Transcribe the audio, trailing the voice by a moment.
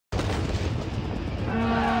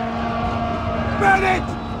Burn it!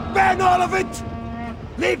 Burn all of it!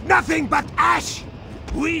 Leave nothing but ash!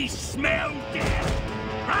 We smell death!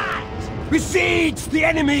 Right! Besiege the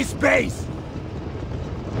enemy's base!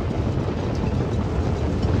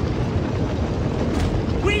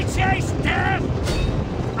 We chase death!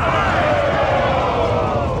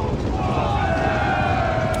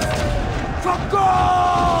 For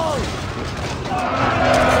gold!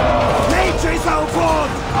 Nature is our fault!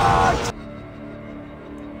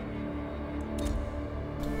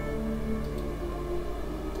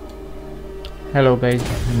 Hello guys,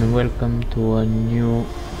 and welcome to a new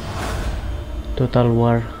Total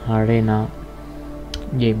War Arena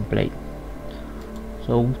gameplay.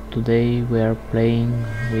 So today we are playing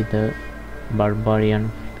with the Barbarian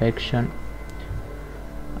faction.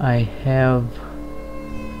 I have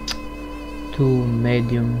two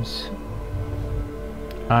mediums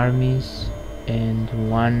armies and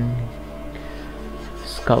one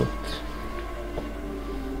scout.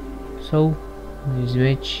 So this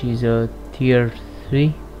match is a tier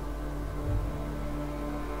 3.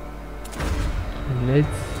 Let's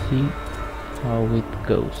see how it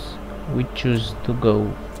goes. We choose to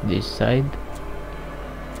go this side.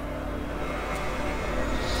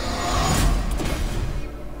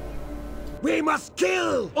 We must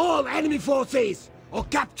kill all enemy forces or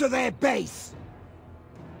capture their base!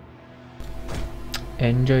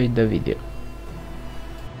 Enjoy the video.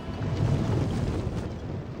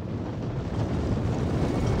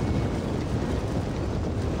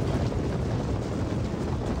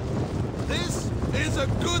 This is a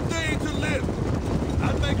good day to live,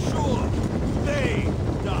 and make sure they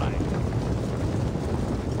die.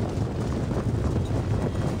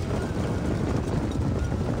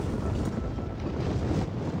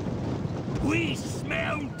 We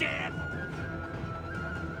smell death!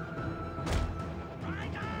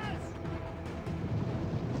 Riders!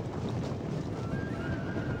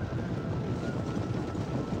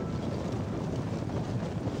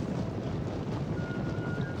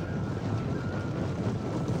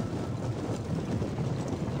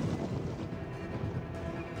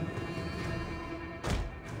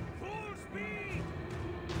 Full speed!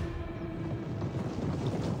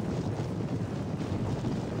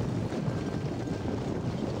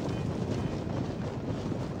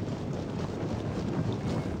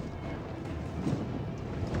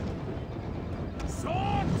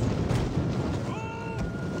 Swords! Move!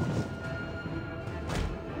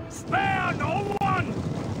 Spare no one!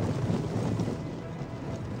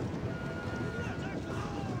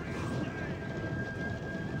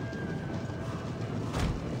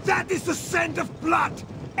 That is the scent of blood!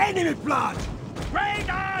 Enemy blood!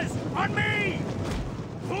 Raiders! On me!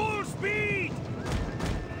 Full speed!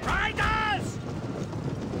 Riders!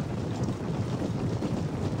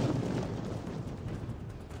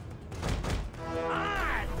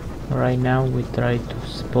 On! Right now we try to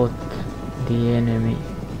spot the enemy.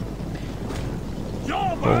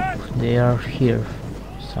 Your word! Oh, they are here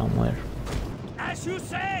somewhere. As you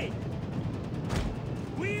say!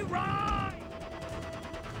 We ride!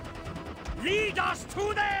 Lead us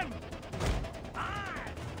to them!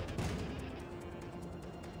 Aye.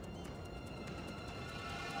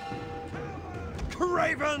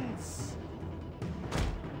 Cravens!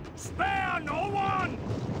 Spare no one!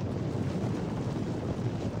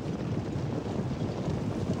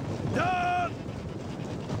 Death!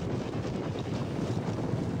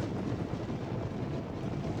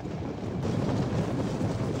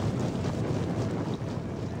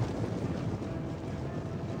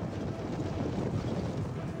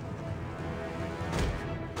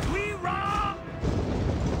 We run!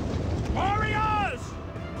 Warriors!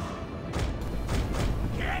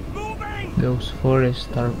 Get moving! Those forests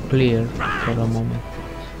are clear for a moment.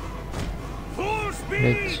 Full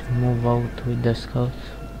speed! Let's move out with the scouts.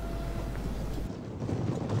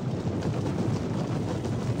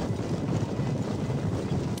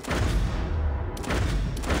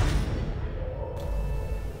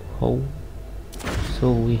 Oh,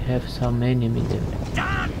 so we have some enemy there.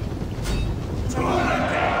 Done! Charge!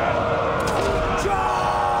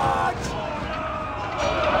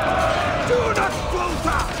 Do not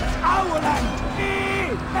falter! Our land!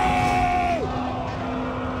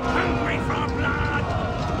 Hungry for blood!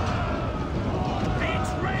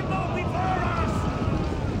 It's rainbow before us!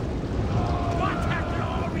 What a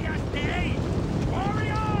glorious day!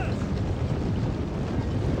 Warriors!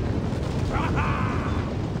 Ha-ha!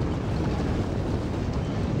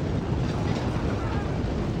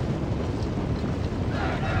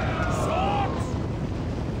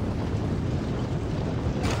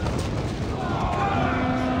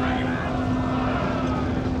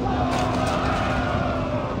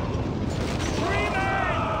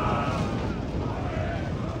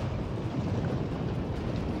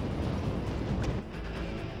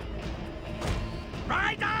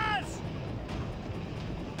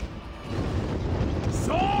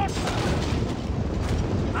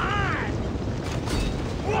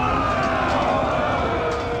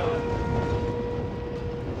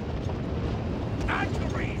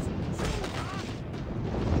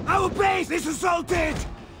 this assaulted!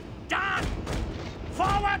 Done!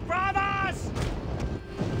 Forward, brothers!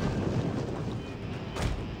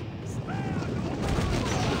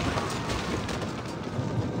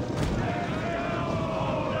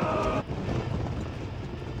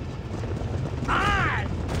 Aye!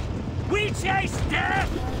 We chase death!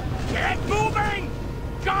 Get moving!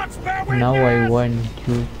 God's bear witness! Now I want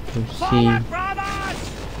you to see Forward, brothers!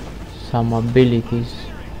 some abilities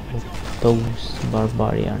of those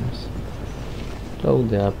barbarians. So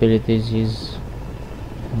the abilities is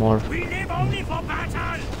more We live only for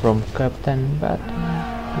battle! from captain, but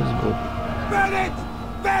it's good. Burn it!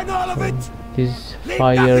 Burn all of it! This Leave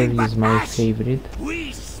fire nothing but is my ash. favorite.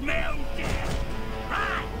 We smell death!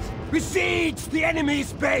 Right! Besiege the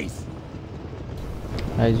enemy's base!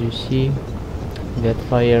 As you see, that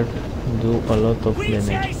fire do a lot of We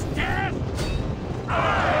damage. chase death!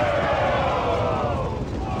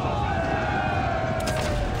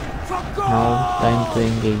 For God! Now time to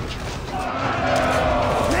engage.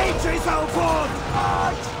 Nature is our fault!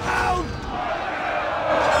 March down!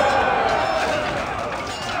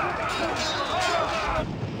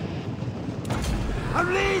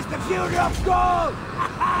 Unleash the fury of God!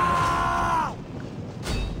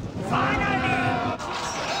 Finally!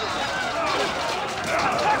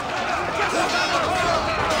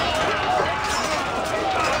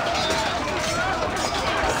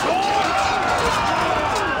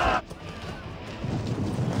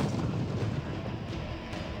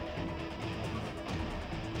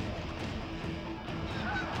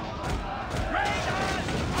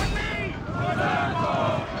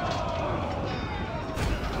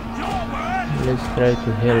 Let's try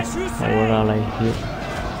to help our ally here.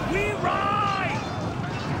 We ride!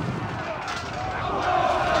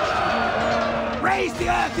 Raise the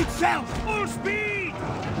earth itself! Full speed!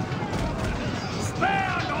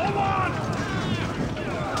 Spare no one!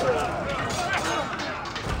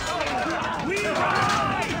 We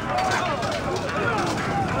ride!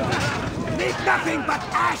 Leave nothing but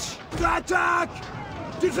ash to attack!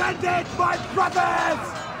 Defend it, my brothers!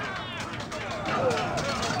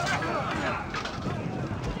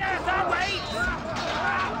 Death awaits!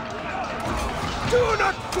 Do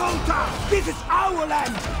not falter! This is our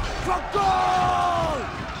land! For gold!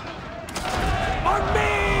 On me!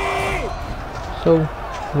 So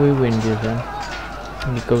we win this one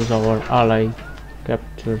because our ally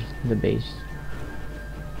captured the base.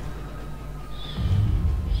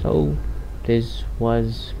 So this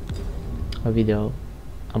was a video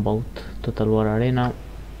about Total War Arena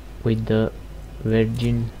with the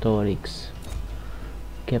Virgin Torix,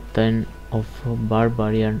 captain of a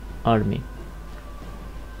barbarian army.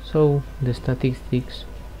 So the statistics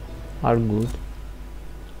are good,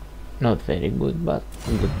 not very good, but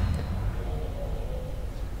good.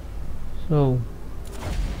 So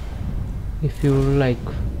if you like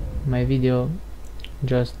my video,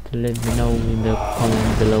 just let me know in the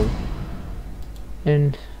comment below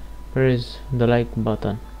and press the like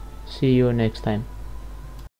button. See you next time.